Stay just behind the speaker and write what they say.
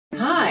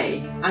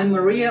Hi, I'm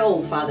Maria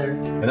Oldfather.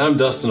 And I'm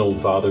Dustin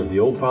Oldfather of the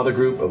Oldfather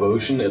Group of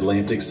Ocean,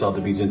 Atlantic,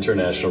 Sotheby's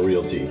International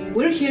Realty.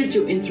 We're here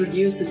to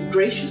introduce a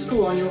gracious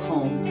colonial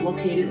home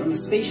located on a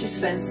spacious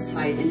fenced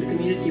site in the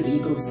community of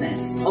Eagle's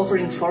Nest,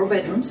 offering 4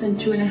 bedrooms and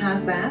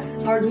 2.5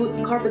 baths,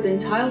 hardwood carpet and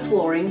tile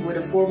flooring with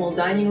a formal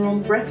dining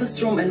room,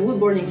 breakfast room, and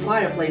wood-burning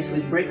fireplace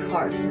with brick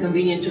hearth,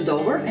 convenient to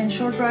Delaware and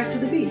short drive to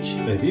the beach.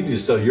 And if you need to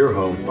sell your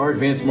home, our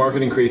advanced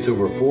marketing creates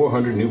over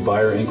 400 new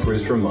buyer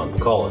inquiries per month.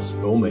 Call us,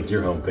 and we'll make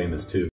your home famous too.